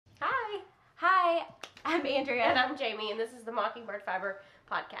I'm Andrea. And I'm Jamie, and this is the Mockingbird Fiber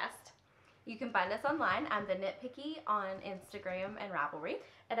Podcast. You can find us online. I'm theknitpicky on Instagram and Ravelry.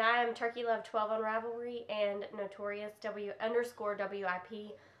 And I am TurkeyLove12 on Ravelry and Notorious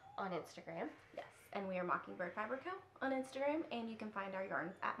 _WIP on Instagram. Yes, and we are Mockingbird Fiber Co. on Instagram, and you can find our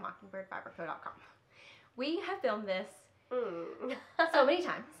yarns at mockingbirdfiberco.com. We have filmed this so many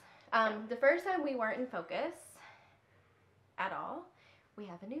times. The first time we weren't in focus at all. We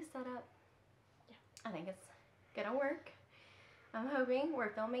have a new setup. Yeah. I think it's gonna work. I'm hoping. We're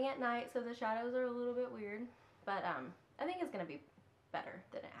filming at night, so the shadows are a little bit weird, but I think it's gonna be better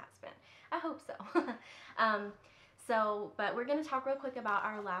than it has been. I hope so. But we're gonna talk real quick about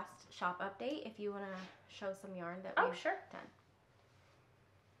our last shop update. If you wanna show some yarn that we've done.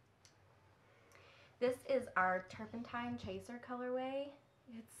 This is our Turpentine Chaser colorway.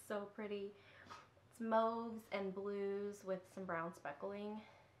 It's so pretty. It's mauves and blues with some brown speckling,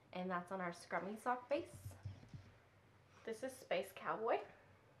 and that's on our scrummy sock base. This is Space Cowboy.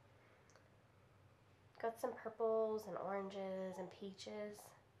 Got some purples and oranges and peaches,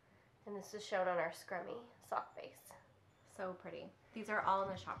 and this is shown on our scrummy sock base. So pretty. These are all in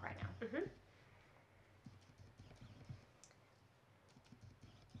the shop right now.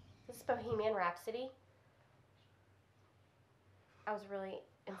 This is Bohemian Rhapsody. I was really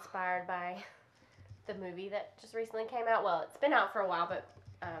inspired by the movie that just recently came out. Well, it's been out for a while, but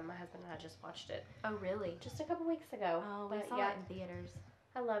my husband and I just watched it. Oh, really? Just a couple weeks ago. Oh, we saw it in theaters.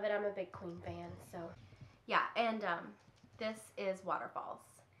 I love it. I'm a big Queen fan, so. Yeah, and this is Waterfalls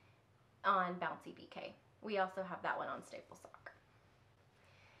on Bouncy BK. We also have that one on Staple Sock.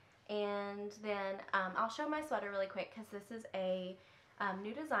 And then I'll show my sweater really quick because this is a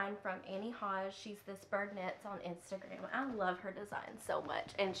new design from Annie Hodge. She's this Bird Knits on Instagram. I love her design so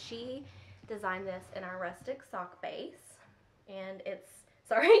much. And she designed this in our rustic sock base. And it's,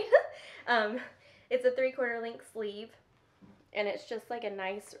 it's a 3/4 length sleeve. And it's just like a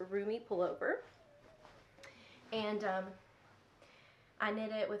nice roomy pullover. And I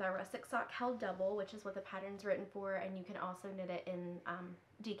knit it with our rustic sock held double, which is what the pattern's written for. And you can also knit it in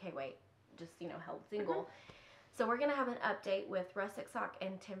DK weight, just, held single. So we're going to have an update with Rustic Sock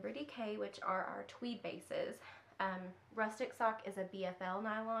and Timber DK, which are our tweed bases. Rustic Sock is a BFL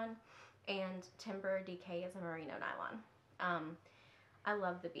nylon, and Timber DK is a merino nylon. I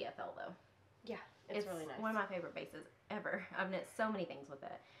love the BFL though. Yeah, it's really nice. One of my favorite bases ever. I've knit so many things with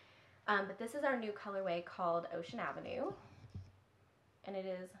it. But this is our new colorway called Ocean Avenue, and it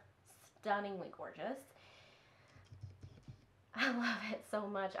is stunningly gorgeous. I love it so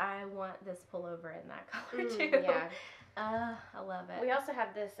much. I want this pullover in that color too. Yeah. I love it. We also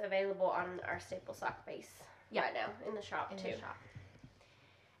have this available on our Staple Sock base right now in the shop too.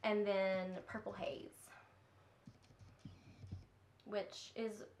 And then Purple Haze, which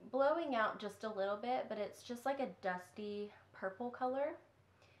is blowing out just a little bit, but it's just like a dusty purple color.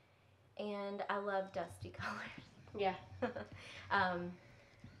 And I love dusty colors. Yeah.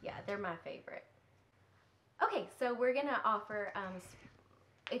 Yeah, they're my favorite. Okay, so we're going to offer,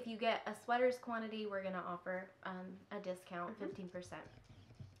 if you get a sweaters quantity, we're going to offer a discount, 15%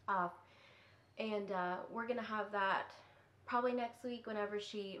 off. And we're going to have that probably next week. Whenever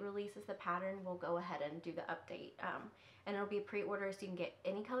she releases the pattern, we'll go ahead and do the update. And it'll be a pre-order, so you can get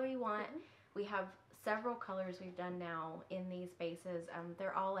any color you want. We have several colors we've done now in these bases.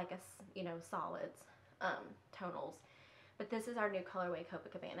 They're all like solids, tonals. But this is our new colorway,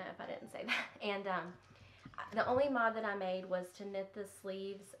 Copacabana, if I didn't say that. And the only mod that I made was to knit the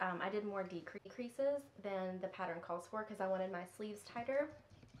sleeves. I did more decreases than the pattern calls for because I wanted my sleeves tighter.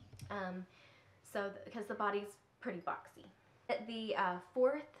 Because the body's pretty boxy. The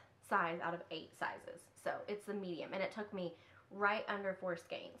 4th size out of 8 sizes. So it's the medium, and it took me right under 4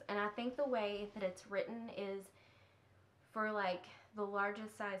 skeins. And I think the way that it's written is for like the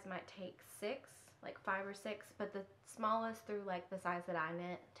largest size might take 6, like 5 or 6, but the smallest through like the size that I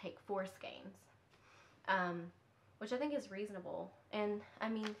knit take 4 skeins. Which I think is reasonable. And I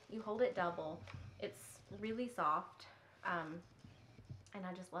mean, you hold it double. It's really soft. And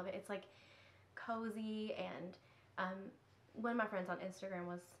I just love it. It's like cozy. And one of my friends on Instagram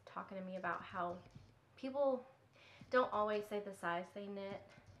was talking to me about how people don't always say the size they knit.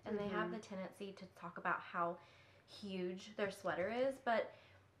 And they have the tendency to talk about how huge their sweater is. But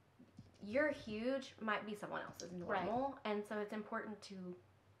your huge might be someone else's normal. Right. And so it's important to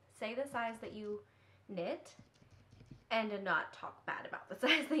say the size that you knit and to not talk bad about the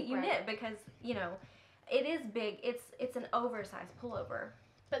size that you knit, because it is big. It's an oversized pullover,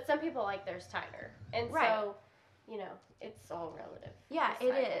 but some people like theirs tighter, and so it's all relative. Yeah,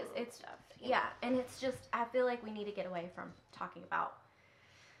 it is. It's stuff. Yeah, and it's just, I feel like we need to get away from talking about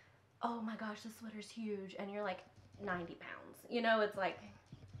oh my gosh, this sweater's huge, and you're like 90 pounds. You know, it's like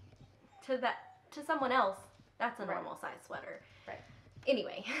to someone else, that's a normal size sweater. Right.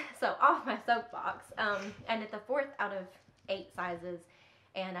 Anyway, so off my soapbox, and at the 4th out of 8 sizes,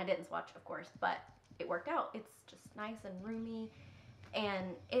 and I didn't swatch, of course, but it worked out. It's just nice and roomy,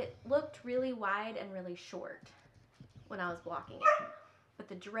 and it looked really wide and really short when I was blocking it, but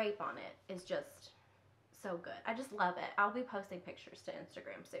the drape on it is just so good. I just love it. I'll be posting pictures to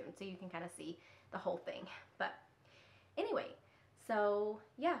Instagram soon, so you can kind of see the whole thing. But anyway, so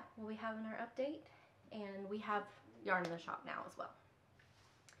yeah, we'll be having our update, and we have yarn in the shop now as well.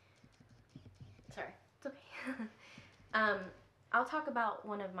 Sorry. It's okay. I'll talk about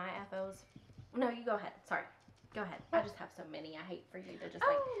one of my FOs. No, you go ahead. Sorry. Go ahead. I just have so many. I hate for you to just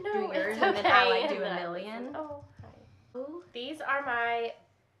do yours and then I like do a million. Oh, hi. Ooh. These are my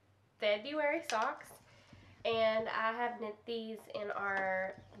February socks, and I have knit these in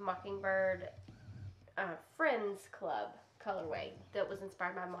our Mockingbird Friends Club colorway that was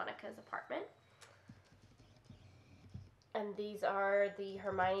inspired by Monica's apartment. And these are the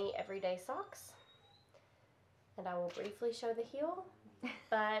Hermione Everyday socks. And I will briefly show the heel,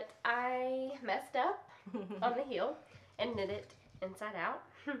 but I messed up on the heel and knit it inside out.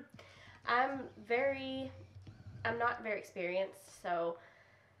 I'm not very experienced, so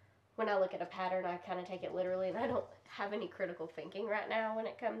when I look at a pattern, I kind of take it literally, and I don't have any critical thinking right now when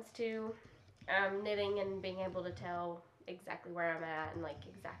it comes to knitting and being able to tell exactly where I'm at and like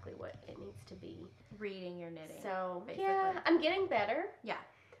exactly what it needs to be. Reading your knitting. So basically. Yeah, I'm getting better. Yeah.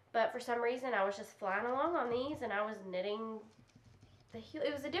 But for some reason, I was just flying along on these, and I was knitting the heel.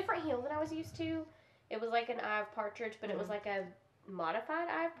 It was a different heel than I was used to. It was like an Eye of Partridge, but it was like a modified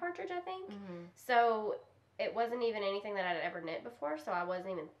Eye of Partridge, I think. So it wasn't even anything that I'd ever knit before, so I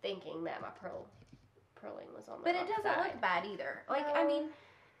wasn't even thinking that my purling was on the But wrong it doesn't side. look bad either. Like, No. I mean,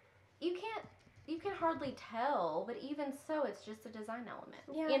 you can hardly tell, but even so, it's just a design element.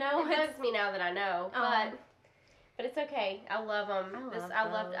 Yeah, you know, it bugs me now that I know, but it's okay. I love them.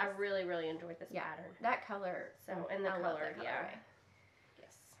 I really, really enjoyed this pattern. That color. So, and the color, yeah.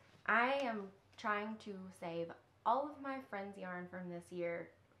 Yes. I am trying to save all of my friends' yarn from this year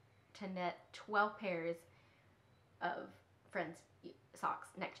to knit 12 pairs of friends' socks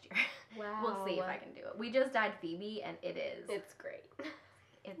next year. Wow. We'll see if I can do it. We just dyed Phoebe, and It's great.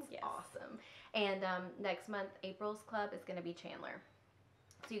 It's awesome. And next month, April's club is going to be Chandler.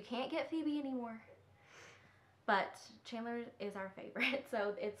 So you can't get Phoebe anymore. But Chandler is our favorite,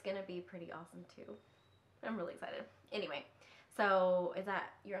 so it's going to be pretty awesome too. I'm really excited. Anyway, so is that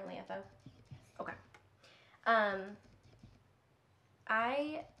your only FO? Yes. Okay.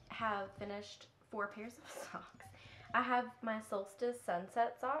 I have finished 4 pairs of socks. I have my Solstice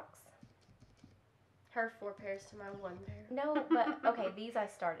Sunset socks. Her 4 pairs to my 1 pair. No, but okay, these I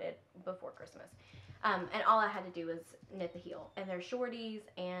started before Christmas. And all I had to do was knit the heel. And they're shorties,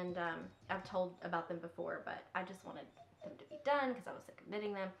 and I've told about them before, but I just wanted them to be done because I was sick of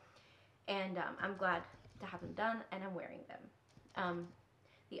knitting them. And I'm glad to have them done, and I'm wearing them.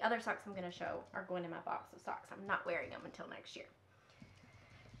 The other socks I'm going to show are going in my box of socks. I'm not wearing them until next year.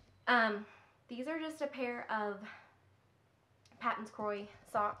 These are just a pair of Patton's Croy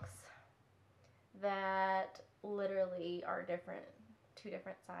socks that literally are 2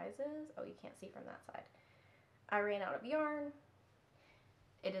 different sizes. Oh, you can't see from that side. I ran out of yarn.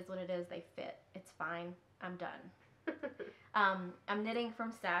 It is what it is. They fit. It's fine. I'm done. I'm knitting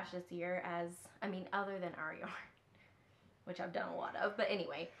from stash this year other than our yarn, which I've done a lot of. But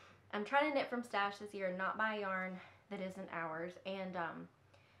anyway, I'm trying to knit from stash this year, not buy yarn that isn't ours. And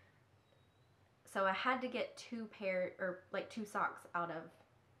so I had to get 2 socks out of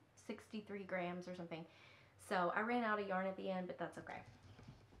 63 grams or something. So I ran out of yarn at the end, but that's okay.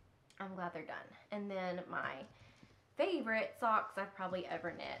 I'm glad they're done. And then my favorite socks I've probably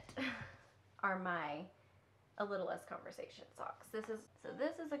ever knit are my A Little Less Conversation socks. This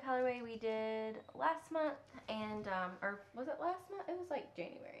is a colorway we did last month, and or was it last month? It was like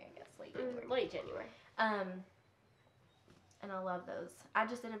January, I guess, late January. Late January. And I love those. I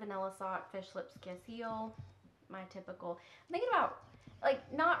just did a vanilla sock, fish lips kiss heel, my typical. I'm thinking about like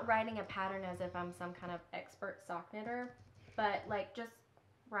not writing a pattern as if I'm some kind of expert sock knitter, but like just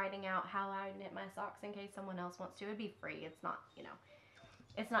writing out how I knit my socks in case someone else wants to. It'd be free. It's not,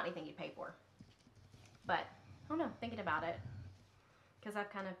 it's not anything you pay for. But I don't know, thinking about it, because I've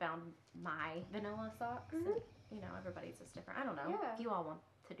kind of found my vanilla socks. And, everybody's just different. I don't know if you all want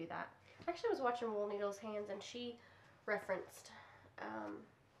to do that. Actually, I was watching Wool Needle's Hands, and she referenced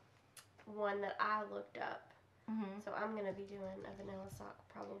one that I looked up. So I'm going to be doing a vanilla sock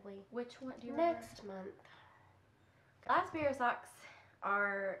probably. Which one do you next month. Last pair of socks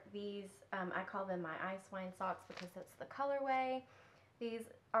are these, I call them my ice wine socks because that's the colorway. These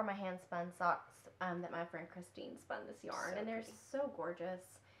are my hand spun socks that my friend Christine spun this yarn, So and they're pretty. so gorgeous.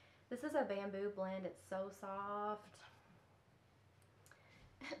 This is a bamboo blend. It's so soft.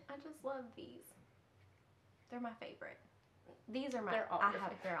 I just love these. They're my favorite. These are my, They're all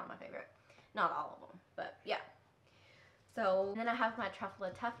they're all my favorite. Not all of them, but yeah. So then I have my Truffle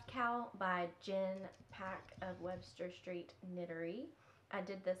Tuft Cow by Jen Pack of Webster Street Knittery. I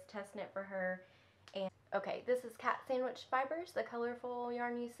did this test knit for her. And okay, this is cat sandwich fibers, the colorful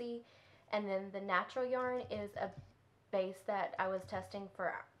yarn you see. And then the natural yarn is a base that I was testing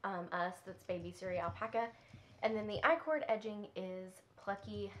for us, that's Baby Suri Alpaca. And then the I-cord edging is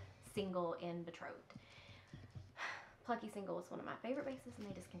Plucky Single in Betrothed. Plucky Single was one of my favorite bases and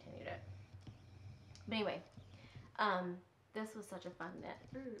they discontinued it. But anyway, this was such a fun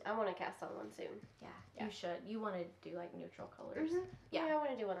knit. I want to cast on one soon. Yeah, Yeah. you should. You want to do like neutral colors. Yeah. Yeah. I want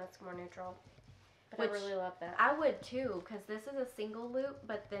to do one that's more neutral. But Which I really love that. I would too, because this is a single loop,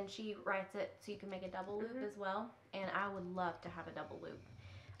 but then she writes it so you can make a double loop as well. And I would love to have a double loop.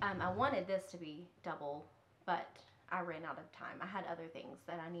 I wanted this to be double, but I ran out of time. I had other things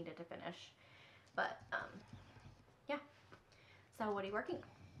that I needed to finish. But, yeah. So what are you working on?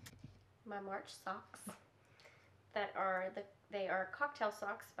 My March socks that are they are cocktail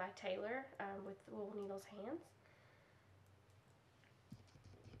socks by Taylor with wool needles hands.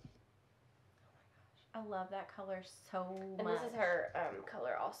 I love that color so And much. this is her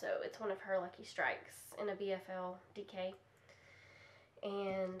color also. It's one of her Lucky Strikes in a BFL DK.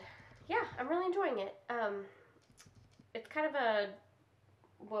 And yeah, I'm really enjoying it. It's kind of a,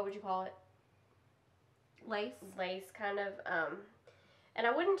 what would you call it? Lace. Lace kind of. And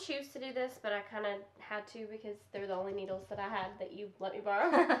I wouldn't choose to do this, but I kind of had to because they're the only needles that I had that you let me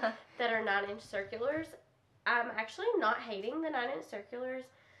borrow that are 9-inch circulars. I'm actually not hating the 9-inch circulars,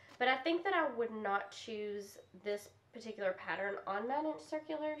 but I think that I would not choose this particular pattern on 9-inch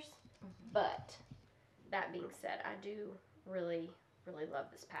circulars. But that being said, I do really, really love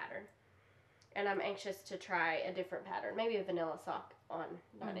this pattern. And I'm anxious to try a different pattern, maybe a vanilla sock on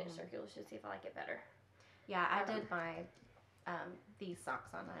 9-inch circulars to see if I like it better. Yeah, I did my these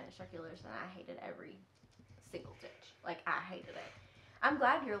socks on 9-inch circulars, and I hated every single stitch. Like, I hated it. I'm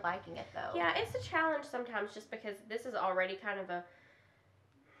glad you're liking it, though. Yeah, it's a challenge sometimes just because this is already kind of a,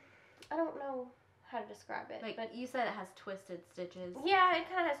 I don't know how to describe it. Like, but you said it has twisted stitches. yeah, it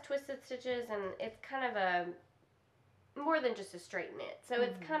kind of has twisted stitches, and it's kind of a, more than just a straight knit. So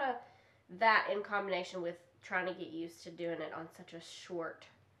it's kind of that in combination with trying to get used to doing it on such a short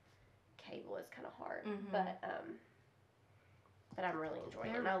cable is kind of hard. But I'm really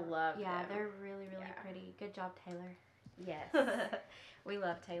enjoying it, and I love them. Yeah, they're really, really Yeah. pretty. Good job, Taylor. Yes. We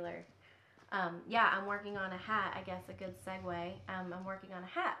love Taylor. Yeah, I'm working on a hat, I guess a good segue. I'm working on a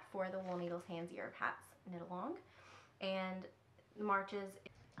hat for the Wool Needles Hands Year of Hats Knit Along. And March is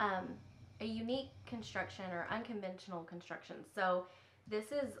a unique construction or unconventional construction. So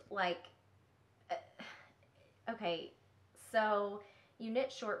this is like, okay, so you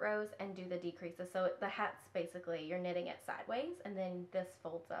knit short rows and do the decreases. So the hat's basically, you're knitting it sideways, and then this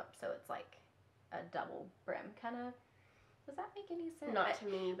folds up, so it's like a double brim kind of. Does that make any sense? Not to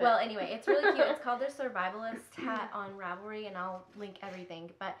me, but... Well, anyway, it's really cute. It's called the Survivalist hat on Ravelry, and I'll link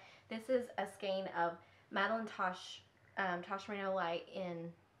everything. But this is a skein of Madeline Tosh Merino Light in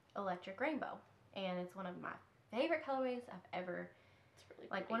Electric Rainbow, and it's one of my favorite colorways I've ever, It's really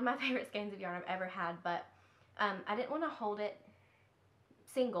like pretty. one of my favorite skeins of yarn I've ever had. But I didn't want to hold it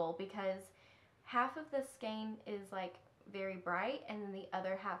single because half of the skein is like very bright, and then the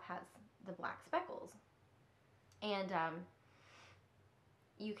other half has the black speckles. And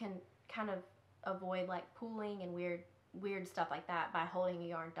you can kind of avoid like pooling and weird stuff like that by holding a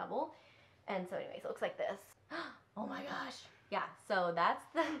yarn double. And so anyways, it looks like this. Oh my gosh. Yeah, so that's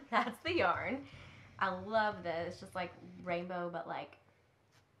the yarn. I love this. It's just like rainbow but like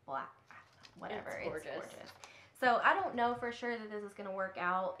black. Whatever. It's gorgeous. So I don't know for sure that this is going to work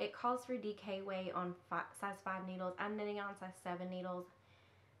out. It calls for DK weight on size 5 needles. I'm knitting on size 7 needles.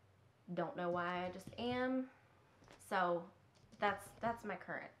 Don't know why, I just am. So that's my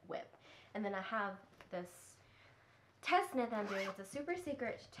current whip. And then I have this test knit that I'm doing. It's a super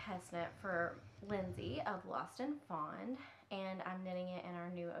secret test knit for Lindsay of Lost and Fond. And I'm knitting it in our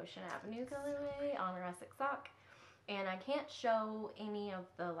new Ocean Avenue colorway on a rustic sock. And I can't show any of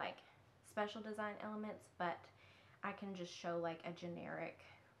the like special design elements, but I can just show like a generic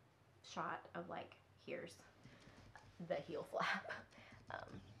shot of like, here's the heel flap.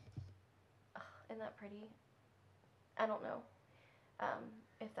 Isn't that pretty? I don't know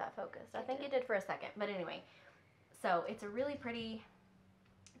if that focused. I think it did for a second, but anyway. So it's a really pretty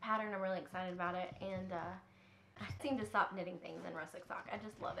pattern. I'm really excited about it, and I seem to stop knitting things in rustic sock. I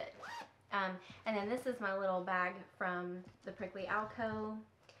just love it. And then this is my little bag from the Prickly Alco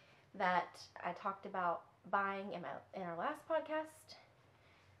that I talked about buying in our last podcast,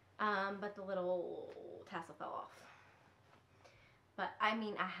 but the little tassel fell off. But I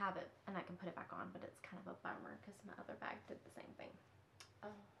mean, I have it and I can put it back on, but it's kind of a bummer because my other bag did the same thing. Oh,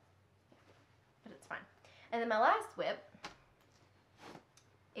 yeah. But it's fine. And then my last whip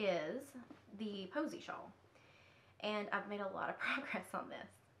is the Posy shawl, and I've made a lot of progress on this.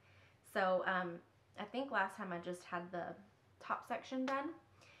 So I think last time I just had the top section done,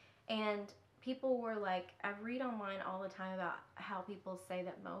 and people were like, I read online all the time about how people say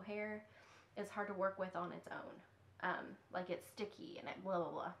that mohair is hard to work with on its own. Like it's sticky and it blah,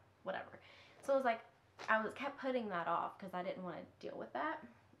 blah, blah, whatever. So I was like, kept putting that off because I didn't want to deal with that.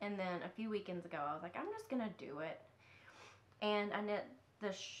 And then a few weekends ago, I was like, I'm just going to do it. And I knit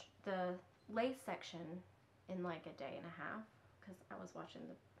the lace section in like a day and a half because I was watching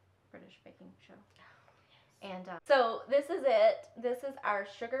the British baking show. And so this is it. This is our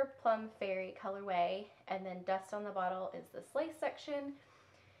Sugar Plum Fairy colorway, and then Dust on the Bottle is this lace section,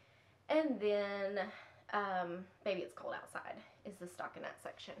 and then Baby It's Cold Outside is the stockinette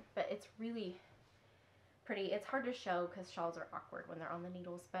section. But it's really pretty. It's hard to show because shawls are awkward when they're on the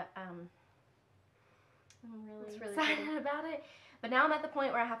needles, but I'm really excited pretty about it. But now I'm at the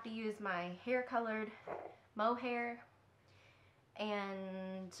point where I have to use my hair colored mohair,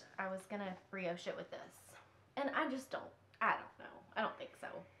 and I was gonna brioche it with this. And I don't know. I don't think so.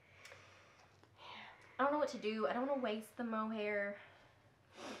 I don't know what to do. I don't want to waste the mohair,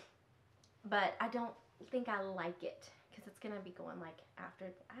 but I don't think I like it because it's going to be going like after.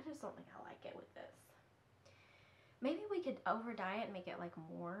 I just don't think I like it with this. Maybe we could over dye it and make it like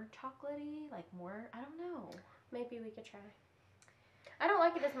more chocolatey, like more, I don't know. Maybe we could try. I don't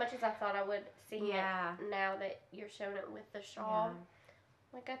like it as much as I thought I would see it now that you're showing it with the shawl. Yeah.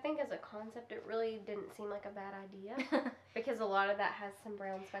 Like, I think as a concept, it really didn't seem like a bad idea because a lot of that has some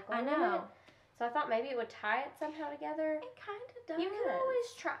brown speckle in it. So I thought maybe it would tie it somehow together. It kind of does. You can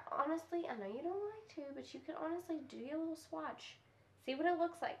always try, honestly, I know you don't like to, but you can honestly do your little swatch. See what it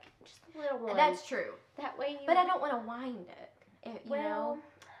looks like. Just a little one. That's true. That way you... But I don't want to wind it, you know,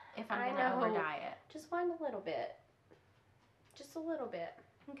 if I'm going to over dye it. Just wind a little bit. Just a little bit.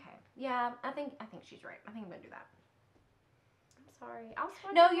 Okay. Yeah, I think she's right. I think I'm going to do that. Sorry, I'll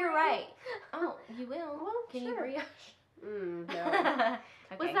swatch. No, you're right. Oh, you will. Well, can sure. you brioche? No.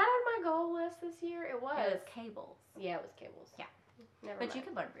 Okay. Was that on my goal list this year? It was. It was cables. Yeah, it was cables. Yeah. Never but mind. you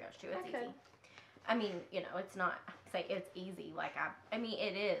could learn brioche too. It's easy. I mean, you know, it's not say it's easy. Like I mean,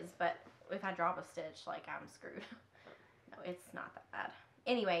 it is. But if I drop a stitch, like I'm screwed. No, it's not that bad.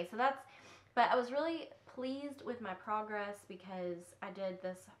 Anyway, so that's. But I was really pleased with my progress because I did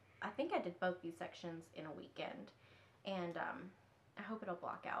this. I think I did both these sections in a weekend, and I hope it'll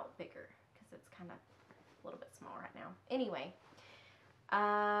block out bigger because it's kind of a little bit small right now. Anyway,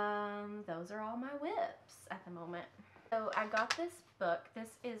 those are all my whips at the moment. So I got this book. This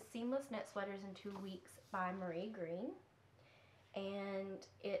is Seamless Knit Sweaters in 2 Weeks by Marie Green, and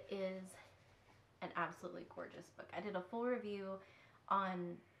it is an absolutely gorgeous book. I did a full review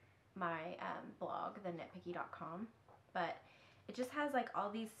on my blog, theknitpicky.com, but it just has like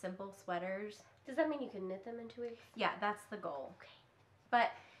all these simple sweaters. Does that mean you can knit them in 2 weeks? Yeah, that's the goal. Okay.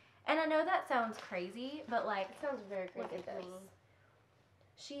 But, and I know that sounds crazy, but like, it sounds very crazy to me.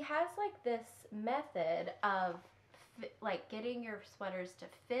 She has like this method of like getting your sweaters to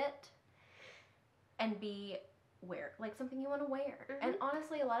fit and be like something you want to wear. Mm-hmm. And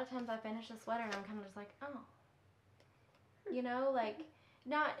honestly, a lot of times I finish a sweater and I'm kind of just like, oh, you know, like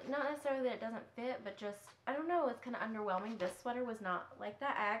not necessarily that it doesn't fit, but just, I don't know, it's kind of underwhelming. This sweater was not like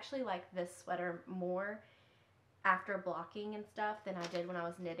that. I actually like this sweater more after blocking and stuff than I did when I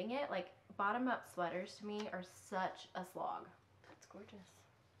was knitting it. Like, bottom up sweaters to me are such a slog. That's gorgeous.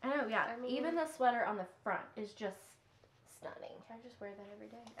 I know, yeah. I mean, even the sweater on the front is just stunning. I just wear that every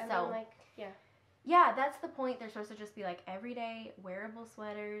day. I mean, like, yeah. Yeah, that's the point. They're supposed to just be like everyday wearable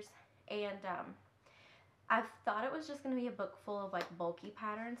sweaters. And I thought it was just going to be a book full of like bulky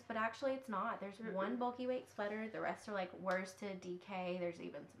patterns, but actually it's not. There's one bulky weight sweater. The rest are like worsted, DK. There's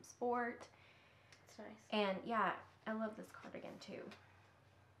even some sport. It's nice. And yeah, I love this cardigan too.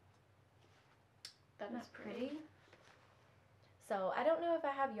 That is pretty. So I don't know if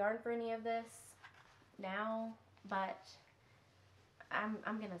I have yarn for any of this now, but I'm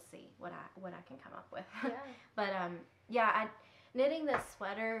gonna see what I can come up with. Yeah. But yeah, knitting this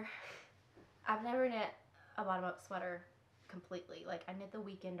sweater. I've never knit a bottom up sweater completely. Like I knit the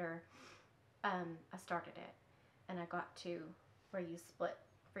weekender. I started it, and I got to where you split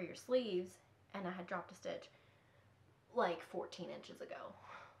for your sleeves, and I had dropped a stitch like 14 inches ago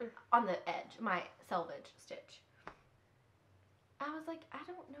on the edge, my selvage stitch. I was like, I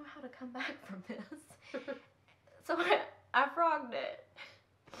don't know how to come back from this. So I frogged it.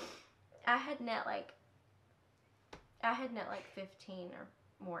 I had knit like 15 or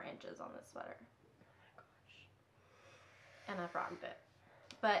more inches on this sweater. Oh my gosh. And I frogged it.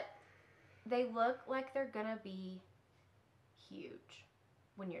 But they look like they're gonna be huge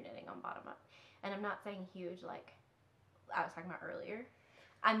when you're knitting on bottom up. And I'm not saying huge like I was talking about earlier.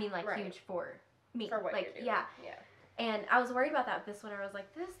 I mean like huge for me. For what like, you're doing. Yeah. Yeah. And I was worried about that with this sweater. I was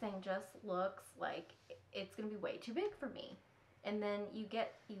like, this thing just looks like it's going to be way too big for me. And then you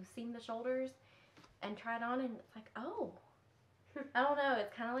seam the shoulders and try it on, and it's like, oh. I don't know.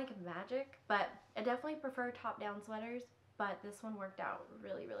 It's kind of like magic. But I definitely prefer top-down sweaters. But this one worked out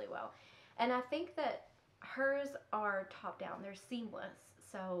really, really well. And I think that hers are top-down. They're seamless.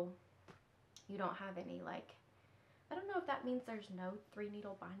 So you don't have any, like, I don't know if that means there's no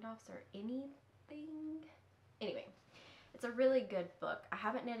 3-needle bind-offs or anything. Anyway, it's a really good book. I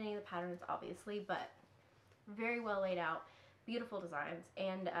haven't knit any of the patterns, obviously, but very well laid out, beautiful designs,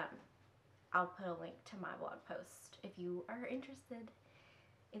 and I'll put a link to my blog post if you are interested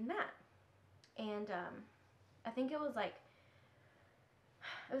in that. And I think it was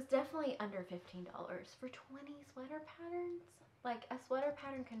definitely under $15 for 20 sweater patterns. Like, a sweater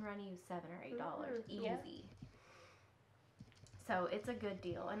pattern can run you $7 or $8 easy. Yeah. So it's a good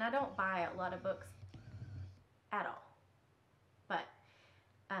deal. And I don't buy a lot of books at all. But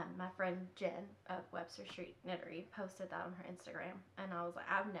my friend Jen of Webster Street Knittery posted that on her Instagram, and I was like,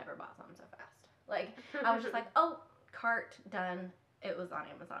 I've never bought something so fast. Like, I was just like, oh, cart, done. It was on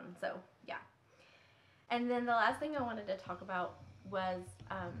Amazon, so yeah. And then the last thing I wanted to talk about was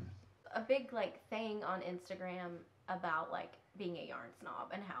a big like thing on Instagram about like being a yarn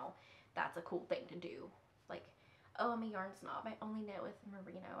snob and how that's a cool thing to do. Like, oh, I'm a yarn snob. I only knit with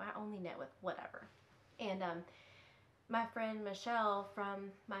merino. I only knit with whatever. And my friend Michelle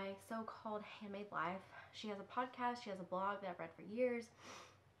from my so-called Handmade Life, she has a podcast, she has a blog that I've read for years.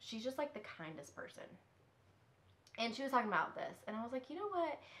 She's just like the kindest person. And she was talking about this, and I was like, you know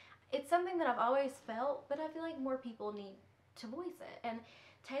what? It's something that I've always felt, but I feel like more people need to voice it. And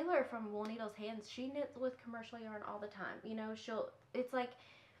Taylor from Wool Needles Hands, she knits with commercial yarn all the time. You know, it's like,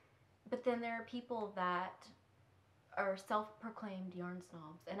 but then there are people that are self-proclaimed yarn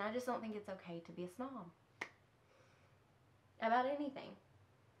snobs, and I just don't think it's okay to be a snob about anything.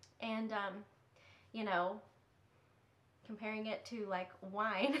 And you know, comparing it to like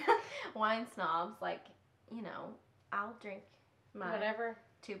wine wine snobs, like, you know, I'll drink my whatever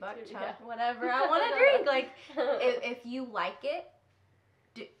 $2 chunk, whatever I want to drink. Like, if you like it,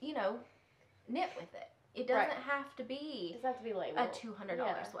 you know, knit with it. It doesn't have to be it doesn't have to be labeled. a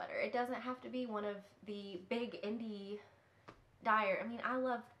 $200 sweater. It doesn't have to be one of the big indie dyer. I mean, I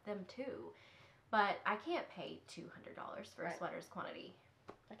love them too, but I can't pay $200 for a sweater's quantity.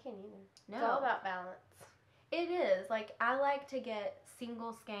 I can't either. No. It's all about balance. It is. Like, I like to get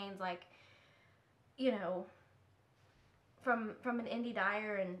single skeins, like, you know, from an indie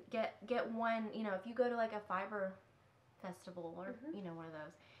dyer, and get one, you know, if you go to like a fiber festival or, you know, one of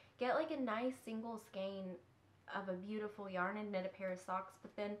those, get like a nice single skein of a beautiful yarn and knit a pair of socks.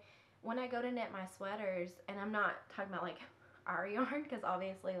 But then when I go to knit my sweaters, and I'm not talking about like our yarn, because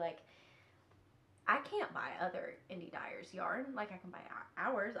obviously like I can't buy other indie dyers yarn like I can buy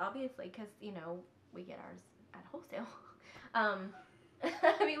ours, obviously, because, you know, we get ours at wholesale.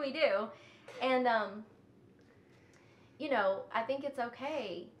 I mean, we do. And you know, I think it's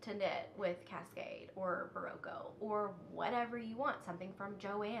okay to knit with Cascade or Barocco or whatever you want, something from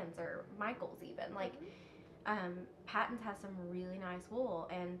Joann's or Michael's even. Like, Patton's has some really nice wool,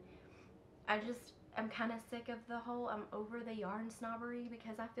 and I'm kind of sick of the whole I'm over the yarn snobbery,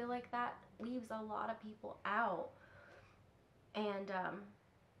 because I feel like that leaves a lot of people out. And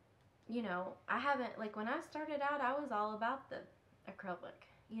you know, I haven't, like, when I started out, I was all about the acrylic,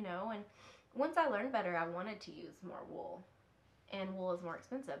 you know, and once I learned better, I wanted to use more wool, and wool is more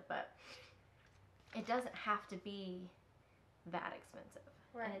expensive, but it doesn't have to be that expensive,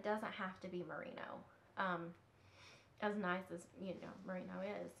 and it doesn't have to be merino, as nice as, you know, merino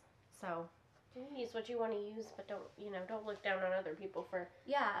is. So use what you want to use, but don't look down on other people for,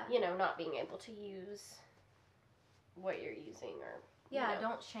 yeah, you know, not being able to use what you're using, or yeah,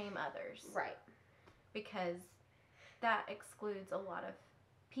 don't shame others, right? Because that excludes a lot of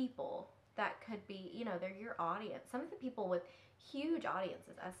people that could be, you know, they're your audience. Some of the people with huge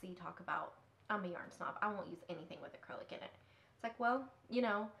audiences I see talk about, I'm a yarn snob, I won't use anything with acrylic in it. It's like, well, you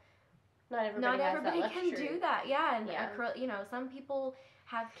know, not everybody can do that. Yeah, and acrylic, you know, some people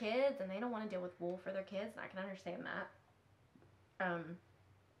have kids and they don't want to deal with wool for their kids, and I can understand that.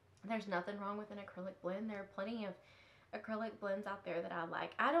 There's nothing wrong with an acrylic blend. There are plenty of acrylic blends out there that I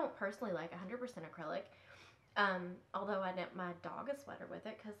like. I don't personally like 100% acrylic, although I knit my dog a sweater with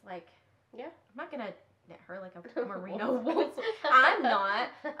it because, like, yeah, I'm not going to knit her like a merino wool. I'm not.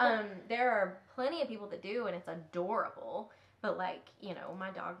 There are plenty of people that do, and it's adorable. But, like, you know,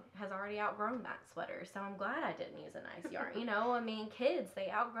 my dog has already outgrown that sweater, so I'm glad I didn't use a nice yarn. You know, I mean, kids, they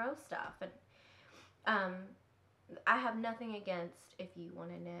outgrow stuff. And I have nothing against if you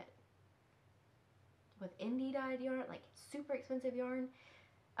want to knit with indie dyed yarn, like super expensive yarn.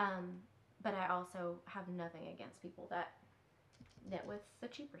 But I also have nothing against people that knit with the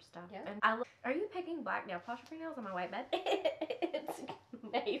cheaper stuff. Yeah. And are you picking black nail polish for nails on my white bed? It's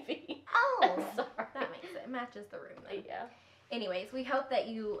navy. Oh, Sorry. that makes it. Matches the room then. Yeah. Anyways, we hope that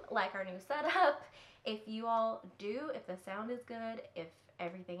you like our new setup. If you all do, if the sound is good, if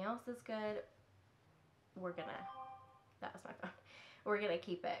everything else is good, that was my phone. We're gonna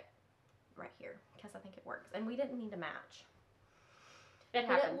keep it right here because I think it works. And we didn't mean to match. It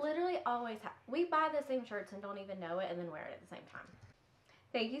happens. It literally always happens. We buy the same shirts and don't even know it and then wear it at the same time.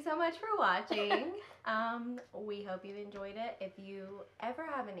 Thank you so much for watching. We hope you enjoyed it. If you ever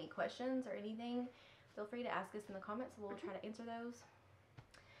have any questions or anything, feel free to ask us in the comments. We'll try to answer those.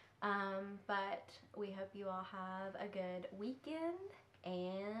 But we hope you all have a good weekend,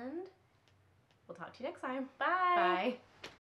 and we'll talk to you next time. Bye. Bye.